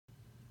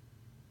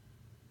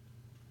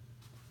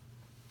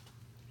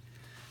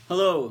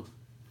Hello,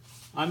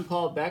 I'm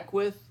Paul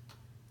Beckwith.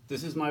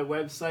 This is my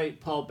website,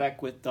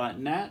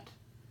 paulbeckwith.net.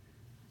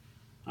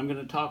 I'm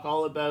going to talk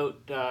all about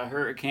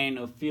Hurricane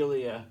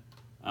Ophelia,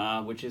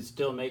 which is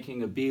still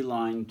making a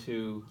beeline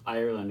to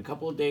Ireland. A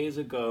couple of days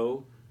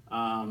ago,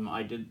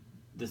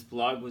 this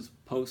blog was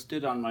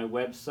posted on my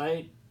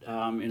website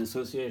in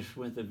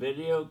association with a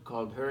video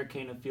called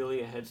Hurricane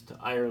Ophelia Heads to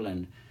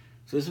Ireland.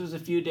 So this was a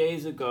few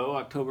days ago,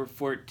 October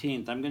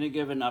 14th. I'm going to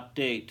give an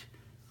update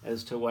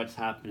as to what's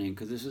happening,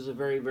 because this is a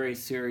very, very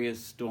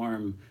serious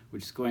storm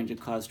which is going to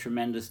cause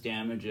tremendous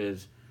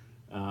damages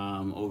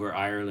over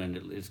Ireland.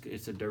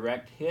 It's a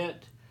direct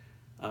hit.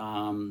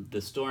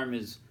 The storm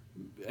is,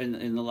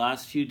 in the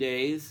last few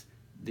days,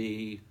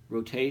 the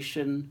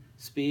rotation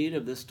speed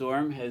of the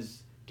storm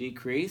has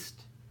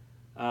decreased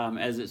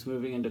as it's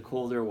moving into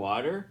colder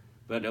water.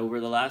 But over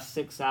the last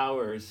 6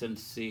 hours,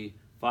 since the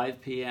 5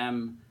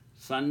 p.m.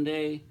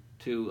 Sunday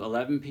to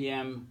 11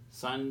 p.m.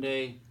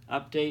 Sunday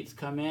updates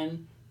come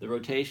in, the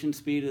rotation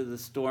speed of the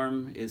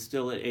storm is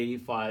still at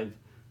 85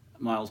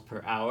 miles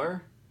per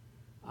hour,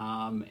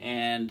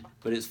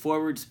 but its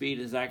forward speed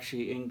has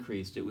actually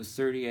increased. It was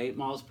 38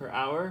 miles per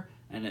hour,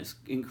 and it's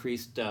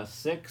increased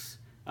 6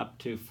 up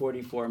to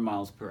 44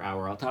 miles per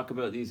hour. I'll talk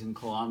about these in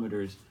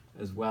kilometers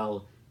as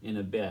well in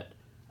a bit.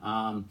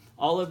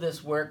 All of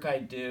this work I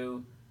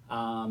do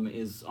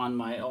is on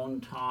my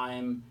own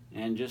time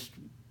and just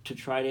to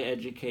try to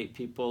educate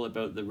people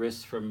about the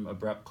risks from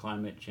abrupt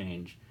climate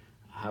change,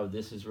 how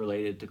this is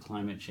related to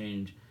climate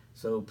change.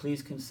 So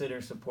please consider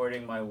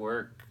supporting my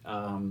work.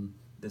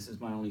 This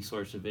is my only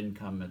source of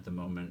income at the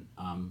moment,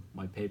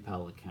 my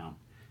PayPal account.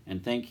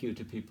 And thank you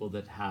to people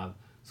that have.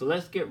 So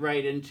let's get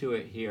right into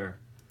it here.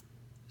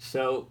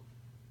 So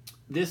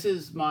this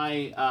is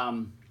my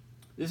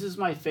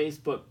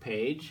Facebook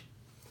page,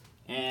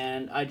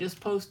 and I just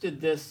posted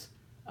this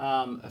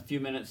a few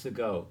minutes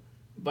ago.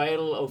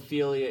 Vital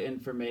Ophelia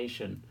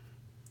information.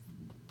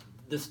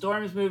 The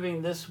storm is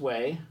moving this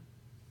way.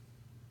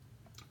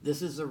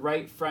 This is the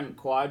right front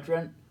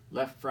quadrant,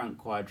 left front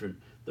quadrant.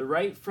 The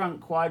right front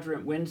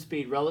quadrant wind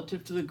speed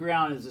relative to the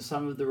ground is the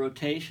sum of the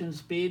rotation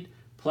speed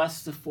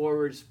plus the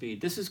forward speed.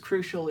 This is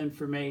crucial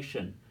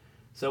information.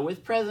 So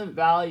with present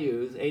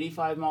values,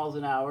 85 miles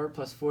an hour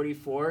plus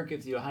 44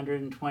 gives you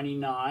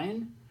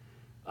 129,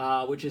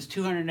 which is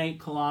 208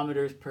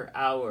 kilometers per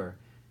hour.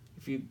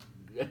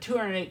 A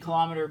 208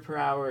 kilometer per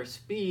hour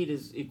speed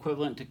is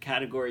equivalent to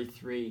Category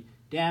 3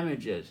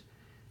 damages.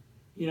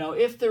 You know,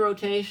 if the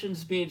rotation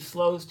speed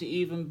slows to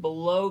even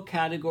below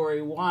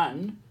Category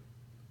 1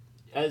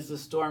 as the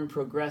storm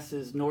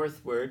progresses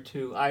northward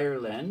to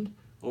Ireland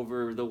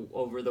over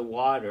the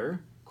water,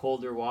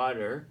 colder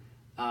water,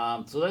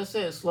 so let's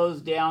say it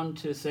slows down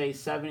to, say,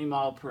 70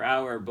 miles per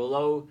hour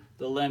below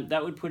the limit,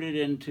 that would put it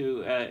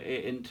into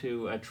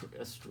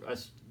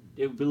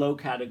below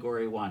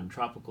Category 1,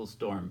 tropical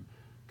storm.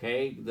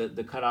 Okay,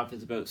 the cutoff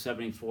is about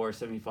 74,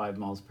 75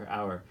 miles per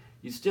hour.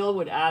 You still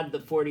would add the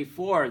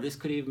 44, this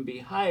could even be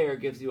higher,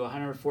 gives you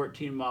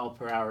 114 mile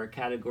per hour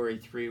Category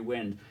 3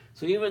 wind.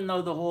 So even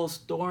though the whole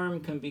storm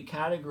can be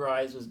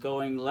categorized as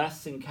going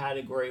less than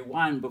Category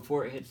 1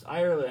 before it hits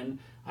Ireland,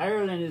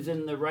 Ireland is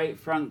in the right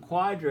front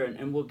quadrant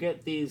and will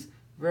get these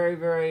very,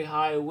 very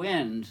high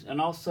winds.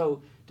 And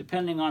also,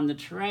 depending on the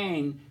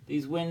terrain,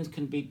 these winds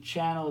can be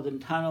channeled and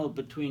tunneled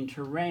between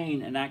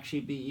terrain and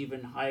actually be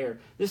even higher.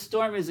 This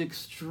storm is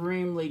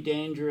extremely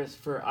dangerous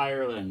for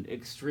Ireland,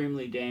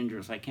 extremely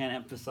dangerous. I can't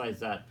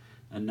emphasize that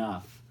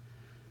enough.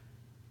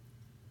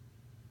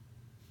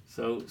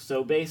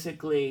 So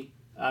basically,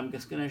 I'm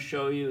just going to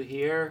show you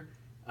here.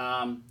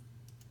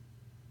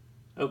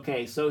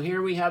 Okay, so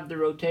here we have the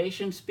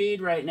rotation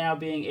speed right now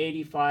being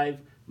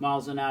 85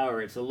 miles an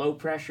hour. It's a low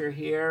pressure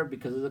here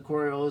because of the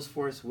Coriolis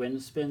force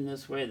wind spin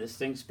this way. This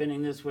thing's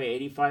spinning this way,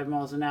 85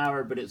 miles an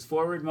hour, but its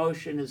forward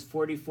motion is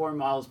 44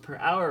 miles per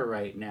hour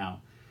right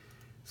now.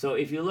 So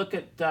if you look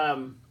at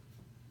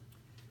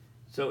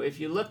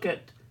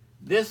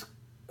this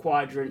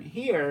quadrant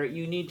here,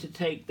 you need to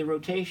take the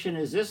rotation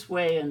is this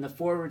way and the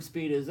forward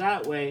speed is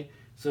that way.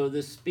 So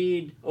the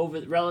speed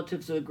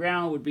relative to the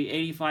ground would be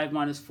 85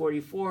 minus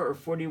 44 or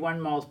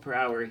 41 miles per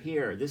hour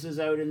here. This is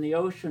out in the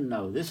ocean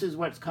though. This is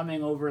what's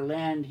coming over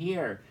land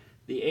here.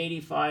 The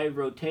 85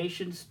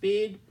 rotation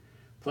speed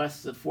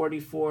plus the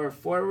 44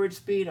 forward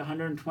speed,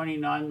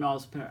 129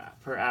 miles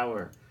per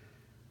hour.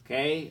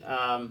 Okay,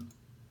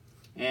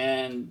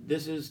 and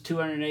this is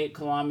 208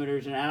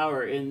 kilometers an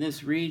hour in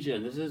this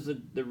region. This is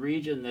the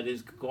region that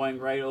is going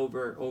right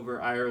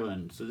over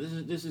Ireland. So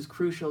this is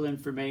crucial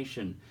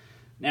information.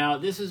 Now,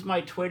 this is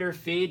my Twitter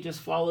feed. Just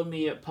follow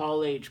me at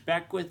Paul H.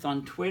 Beckwith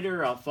on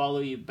Twitter. I'll follow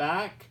you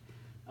back.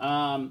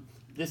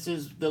 This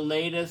is the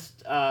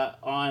latest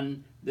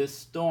on this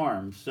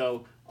storm.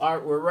 So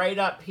we're right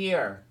up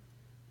here.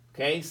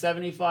 Okay,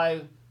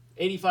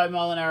 85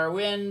 mile an hour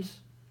winds,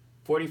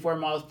 44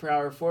 miles per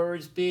hour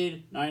forward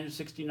speed,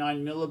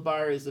 969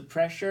 millibar is the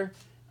pressure,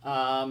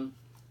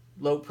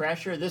 low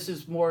pressure. This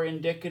is more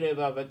indicative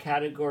of a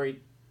Category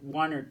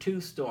 1 or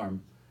 2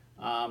 storm,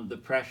 the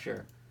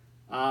pressure.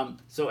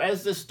 So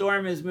as the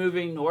storm is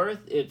moving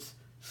north, it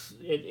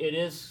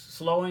is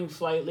slowing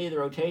slightly, the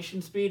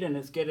rotation speed, and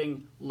it's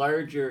getting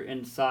larger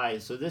in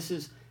size. So this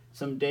is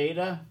some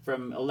data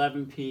from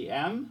 11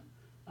 p.m.,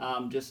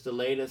 just the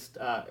latest,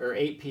 or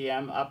 8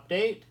 p.m.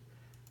 update.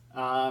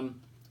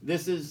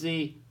 This is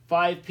the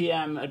 5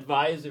 p.m.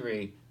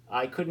 advisory.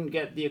 I couldn't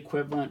get the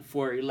equivalent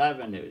for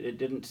 11. It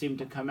didn't seem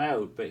to come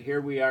out, but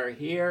here we are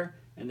here,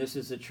 and this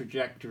is the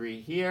trajectory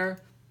here.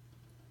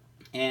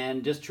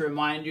 And just to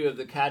remind you of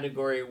the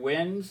category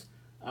winds,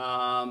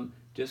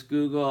 just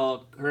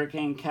Google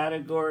hurricane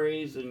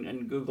categories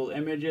and Google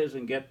images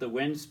and get the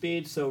wind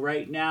speed. So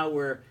right now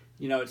we're,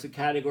 it's a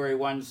category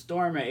 1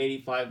 storm at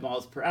 85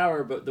 miles per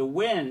hour, but the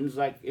winds,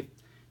 like if,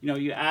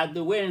 you add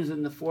the winds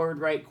in the forward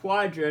right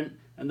quadrant,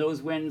 and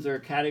those winds are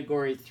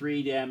category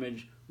 3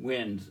 damage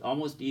winds,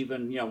 almost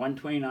even,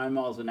 129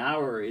 miles an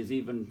hour is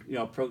even,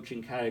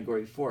 approaching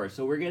category 4.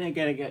 So we're going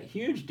to get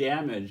huge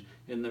damage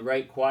in the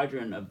right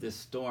quadrant of this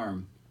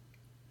storm.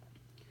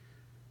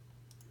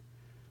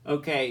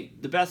 Okay,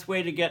 the best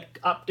way to get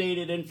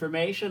updated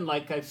information,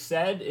 like I've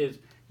said, is,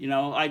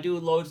 I do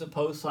loads of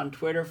posts on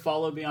Twitter.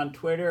 Follow me on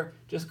Twitter.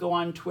 Just go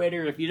on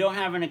Twitter. If you don't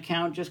have an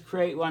account, just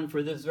create one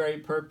for this very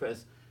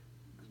purpose.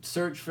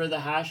 Search for the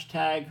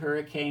hashtag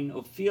Hurricane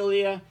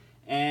Ophelia,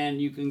 and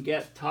you can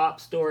get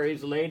top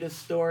stories, latest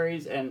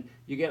stories, and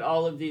you get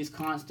all of these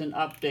constant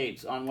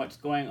updates on what's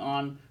going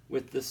on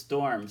with the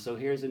storm. So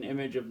here's an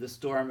image of the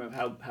storm, of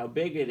how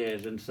big it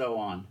is, and so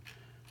on.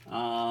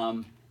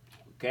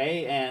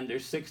 Okay, and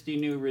there's 60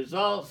 new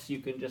results. You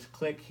can just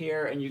click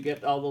here and you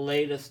get all the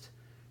latest,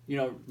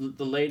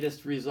 the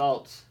latest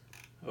results,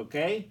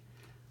 okay,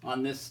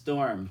 on this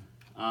storm.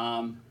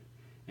 And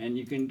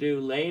you can do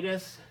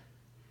latest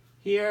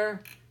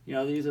here.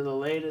 These are the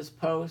latest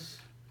posts,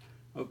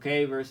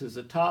 okay, versus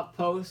the top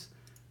posts.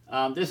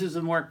 This is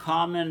a more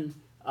common,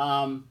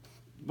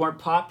 more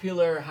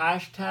popular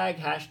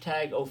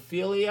hashtag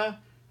Ophelia.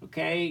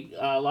 Okay,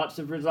 lots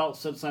of results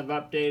since I've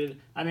updated.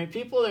 I mean,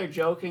 people are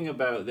joking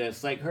about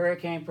this, like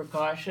hurricane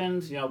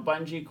precautions,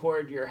 bungee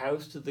cord your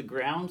house to the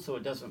ground so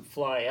it doesn't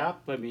fly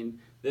up. I mean,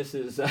 this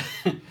is,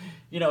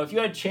 if you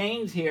had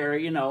chains here,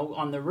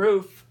 on the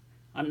roof,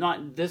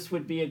 this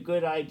would be a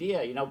good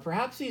idea.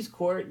 Perhaps these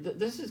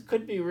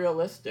could be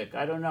realistic.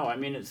 I don't know. I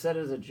mean, it's said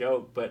as a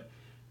joke, but,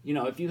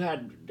 if you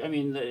had,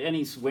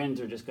 any winds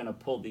are just going to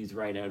pull these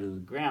right out of the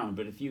ground.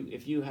 But if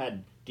you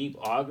had deep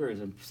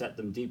augers and set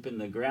them deep in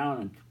the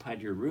ground and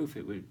had your roof,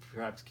 it would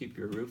perhaps keep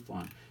your roof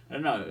on. I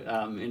don't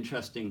know.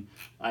 Interesting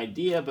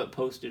idea, but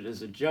posted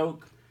as a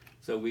joke.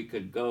 So we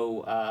could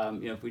go,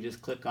 if we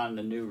just click on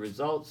the new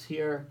results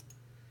here,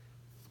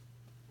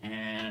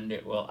 and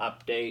it will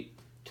update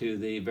to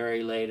the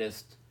very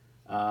latest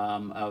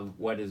of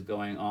what is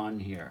going on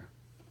here.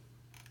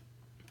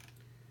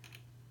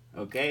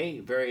 Okay,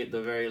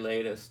 the very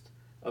latest.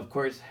 Of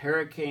course,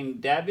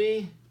 Hurricane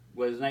Debbie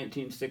was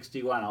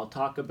 1961. I'll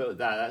talk about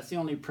that. That's the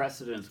only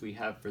precedence we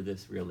have for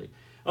this, really.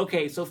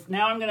 Okay, so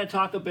now I'm going to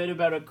talk a bit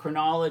about a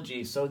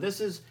chronology. So this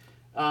is,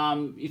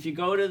 if you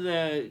go to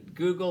the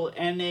Google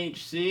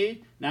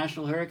NHC,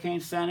 National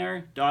Hurricane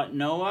Center,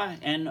 .NOAA,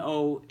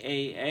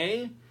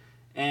 N-O-A-A,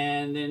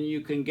 and then you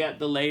can get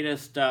the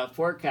latest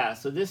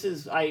forecast. So this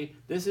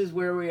is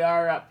where we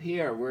are up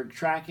here. We're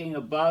tracking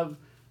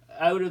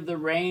out of the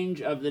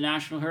range of the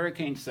National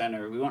Hurricane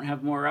Center. We won't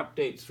have more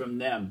updates from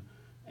them.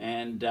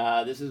 And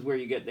this is where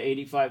you get the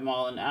 85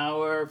 mile an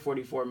hour,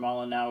 44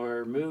 mile an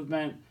hour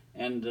movement,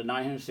 and the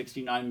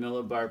 969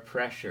 millibar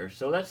pressure.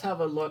 So let's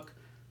have a look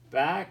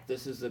back.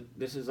 This is in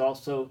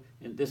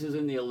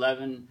the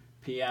 11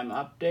 p.m.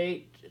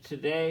 update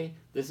today.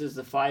 This is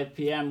the 5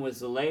 p.m. was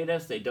the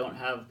latest. They don't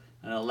have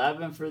an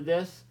 11 for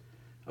this.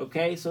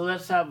 Okay, so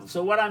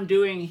what I'm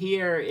doing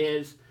here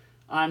is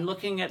I'm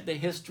looking at the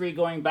history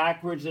going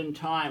backwards in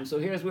time. So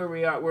here's where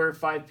we are. We're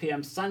 5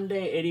 p.m.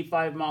 Sunday,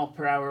 85 mile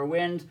per hour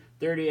winds,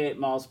 38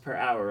 miles per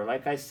hour.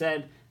 Like I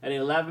said, at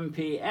 11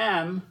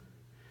 p.m.,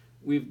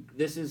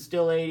 this is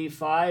still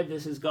 85.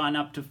 This has gone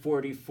up to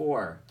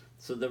 44.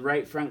 So the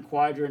right front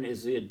quadrant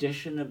is the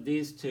addition of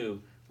these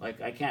two.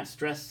 Like, I can't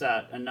stress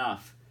that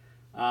enough.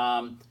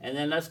 And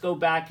then let's go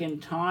back in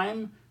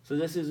time. So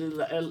this is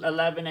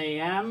 11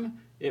 a.m.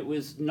 It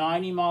was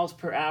 90 miles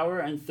per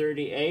hour and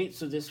 38.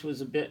 So it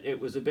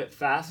was a bit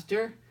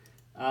faster.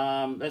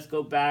 Let's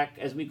go back.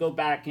 As we go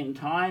back in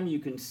time, you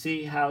can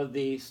see how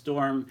the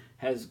storm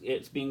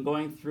it's been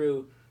going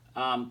through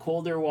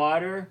colder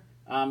water.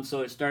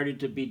 So it started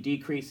to be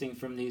decreasing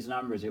from these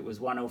numbers. It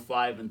was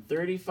 105 and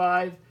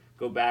 35.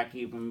 Go back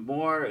even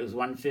more, it was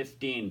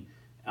 115.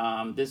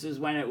 This is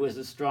when it was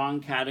a strong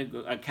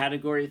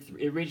category.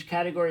 It reached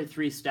category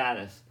 3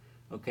 status,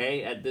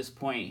 okay, at this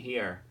point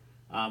here,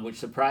 which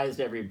surprised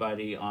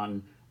everybody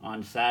on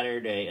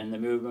Saturday, and the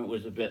movement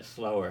was a bit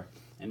slower.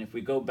 And if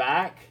we go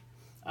back,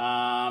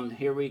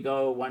 here we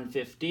go,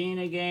 115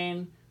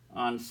 again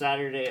on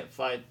Saturday at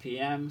 5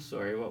 p.m.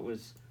 Sorry, what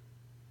was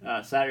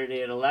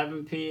Saturday at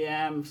 11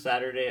 p.m.,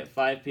 Saturday at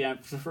 5 p.m.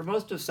 So for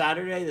most of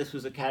Saturday, this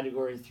was a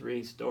category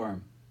 3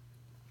 storm,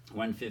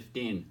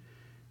 115.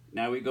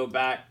 Now we go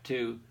back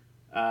to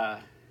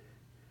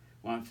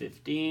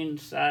 1:15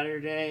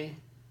 Saturday,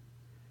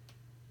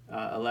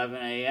 11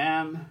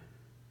 a.m.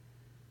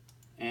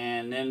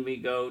 And then we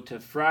go to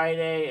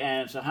Friday,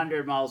 and it's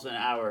 100 miles an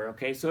hour.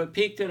 Okay, so it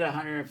peaked at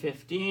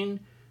 115.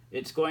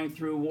 It's going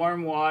through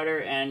warm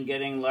water and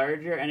getting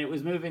larger, and it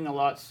was moving a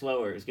lot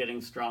slower. It's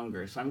getting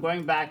stronger. So I'm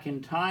going back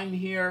in time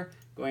here,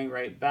 going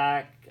right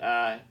back.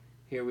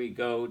 Here we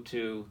go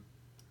to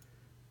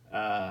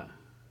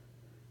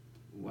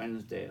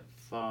Wednesday at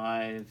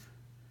 5,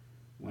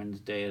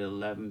 Wednesday at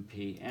 11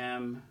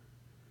 p.m.,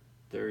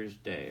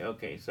 Thursday.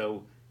 Okay,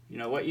 so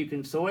what you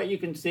can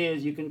see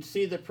is you can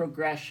see the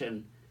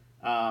progression.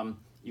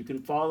 You can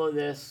follow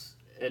this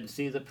and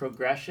see the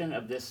progression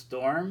of this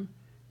storm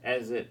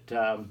as it,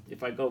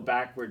 if I go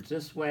backwards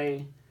this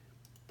way,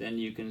 then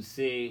you can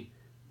see,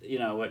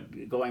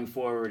 what going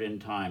forward in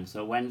time.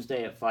 So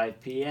Wednesday at 5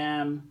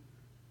 p.m.,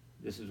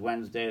 this is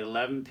Wednesday at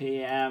 11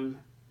 p.m.,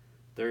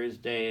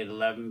 Thursday at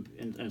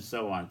 11, and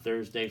so on.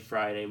 Thursday,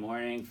 Friday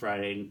morning,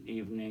 Friday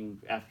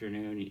evening,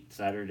 afternoon,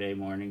 Saturday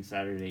morning,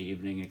 Saturday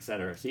evening,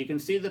 etc. So you can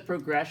see the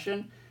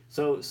progression.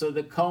 So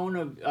the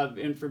cone of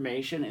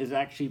information is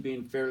actually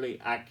being fairly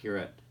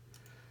accurate.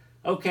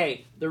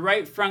 Okay, the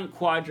right front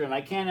quadrant.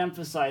 I can't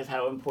emphasize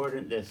how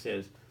important this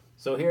is.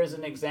 So here's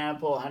an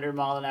example, 100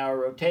 mile an hour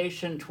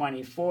rotation,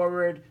 20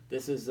 forward.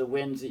 This is the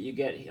winds that you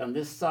get on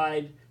this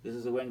side. This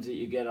is the winds that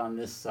you get on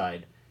this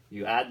side.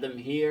 You add them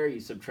here, you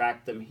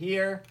subtract them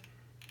here.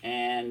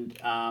 And,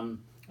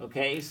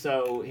 okay,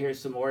 so here's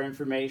some more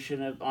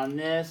information on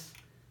this.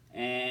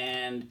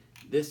 And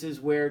this is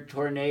where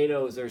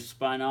tornadoes are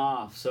spun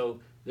off. So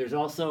there's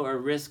also a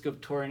risk of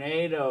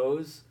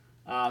tornadoes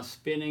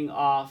spinning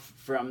off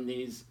from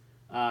these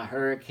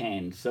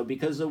hurricanes. So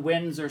because the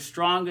winds are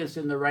strongest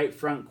in the right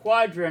front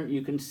quadrant,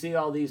 you can see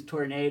all these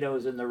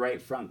tornadoes in the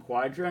right front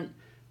quadrant.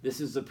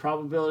 This is the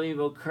probability of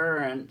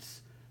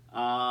occurrence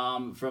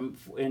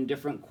in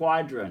different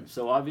quadrants.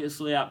 So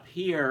obviously up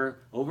here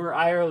over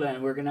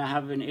Ireland, we're going to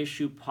have an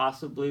issue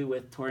possibly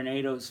with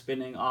tornadoes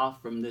spinning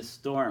off from this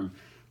storm.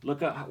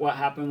 Look at what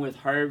happened with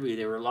Harvey.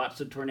 There were lots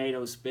of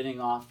tornadoes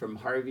spinning off from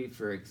Harvey,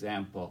 for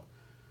example.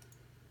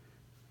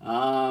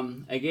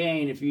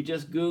 Again, if you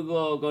just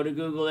go to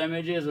Google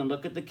Images and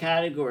look at the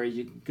categories,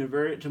 you can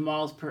convert it to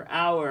miles per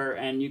hour,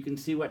 and you can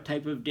see what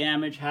type of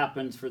damage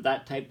happens for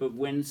that type of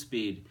wind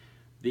speed.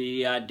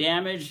 The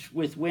damage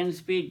with wind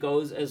speed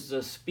goes as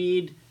the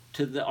speed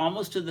to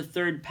almost to the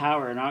third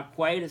power, not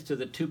quite, it's to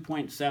the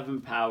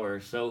 2.7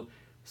 power. So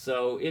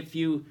if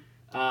you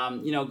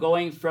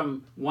going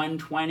from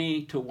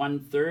 120 to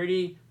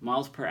 130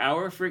 miles per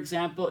hour, for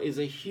example, is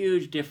a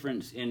huge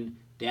difference in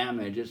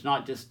damage. It's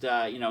not just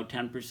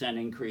 10%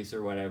 increase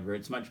or whatever.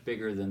 It's much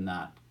bigger than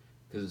that,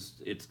 because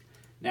it's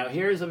now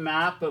here's a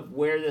map of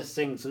where this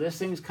thing. So this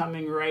thing's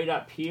coming right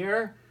up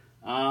here.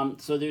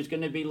 So there's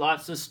going to be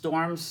lots of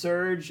storm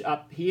surge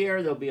up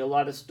here. There'll be a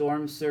lot of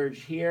storm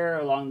surge here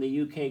along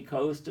the UK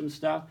coast and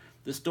stuff.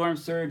 The storm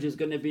surge is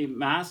going to be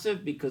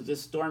massive because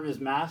this storm is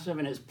massive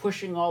and it's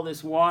pushing all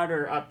this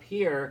water up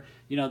here.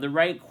 The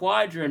right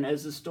quadrant,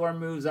 as the storm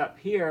moves up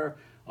here,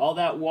 all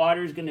that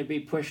water is going to be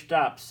pushed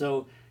up.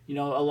 So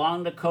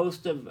along the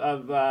coast of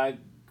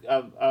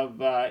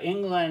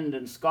England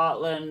and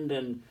Scotland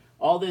and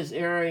all this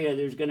area,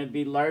 there's going to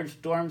be large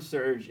storm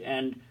surge,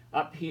 and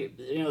up here,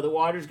 the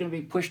water is going to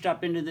be pushed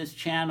up into this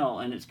channel,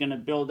 and it's going to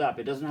build up.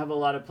 It doesn't have a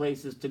lot of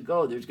places to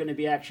go. There's going to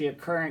be actually a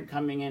current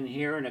coming in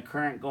here and a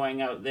current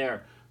going out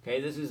there.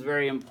 Okay, this is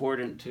very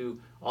important to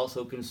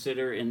also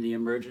consider in the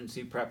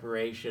emergency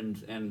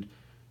preparations and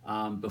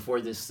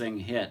before this thing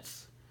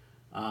hits.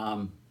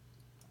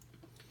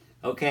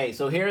 Okay,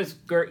 so here's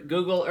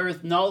Google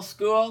Earth Null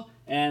School,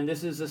 and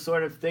this is the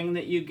sort of thing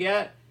that you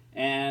get.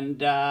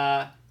 And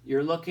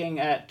you're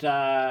looking at,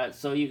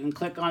 so you can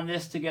click on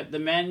this to get the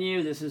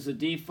menu. This is the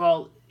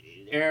default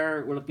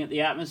air. We're looking at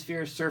the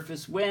atmosphere,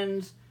 surface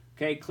winds.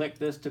 Okay, click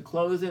this to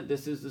close it.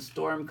 This is the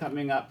storm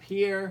coming up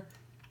here.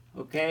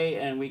 Okay,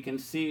 and we can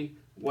see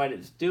what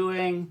it's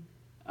doing.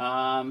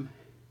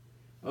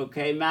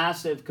 Okay,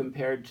 massive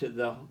compared to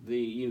the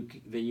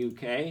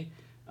UK.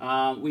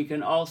 We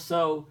can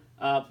also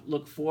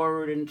look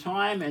forward in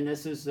time, and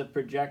this is the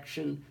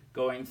projection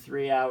going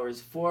 3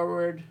 hours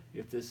forward.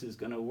 If this is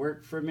going to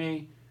work for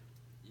me,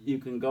 you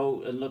can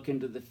go and look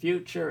into the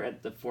future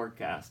at the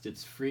forecast.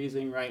 It's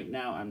freezing right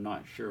now. I'm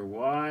not sure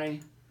why.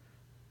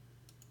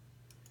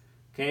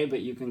 Okay,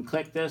 but you can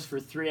click this for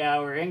 3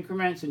 hour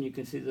increments, and you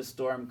can see the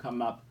storm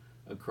come up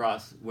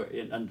across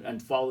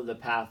and follow the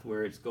path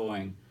where it's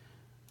going.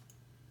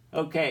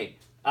 Okay,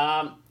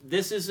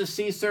 this is the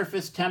sea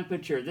surface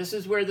temperature. This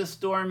is where the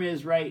storm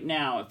is right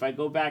now. If I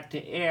go back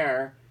to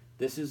air,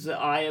 this is the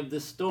eye of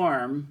the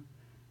storm.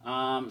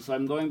 So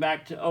I'm going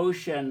back to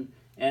ocean,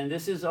 and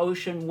this is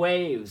ocean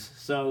waves.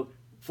 So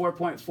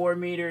 4.4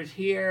 meters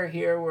here.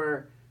 Here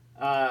we're,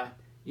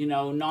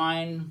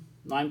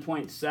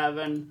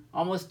 9.7,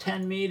 almost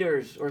 10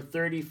 meters or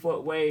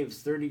 30-foot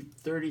waves,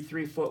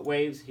 33-foot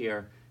waves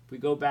here. If we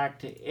go back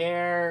to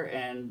air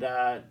and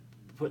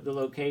put the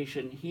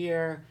location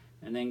here,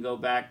 and then go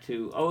back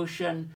to ocean,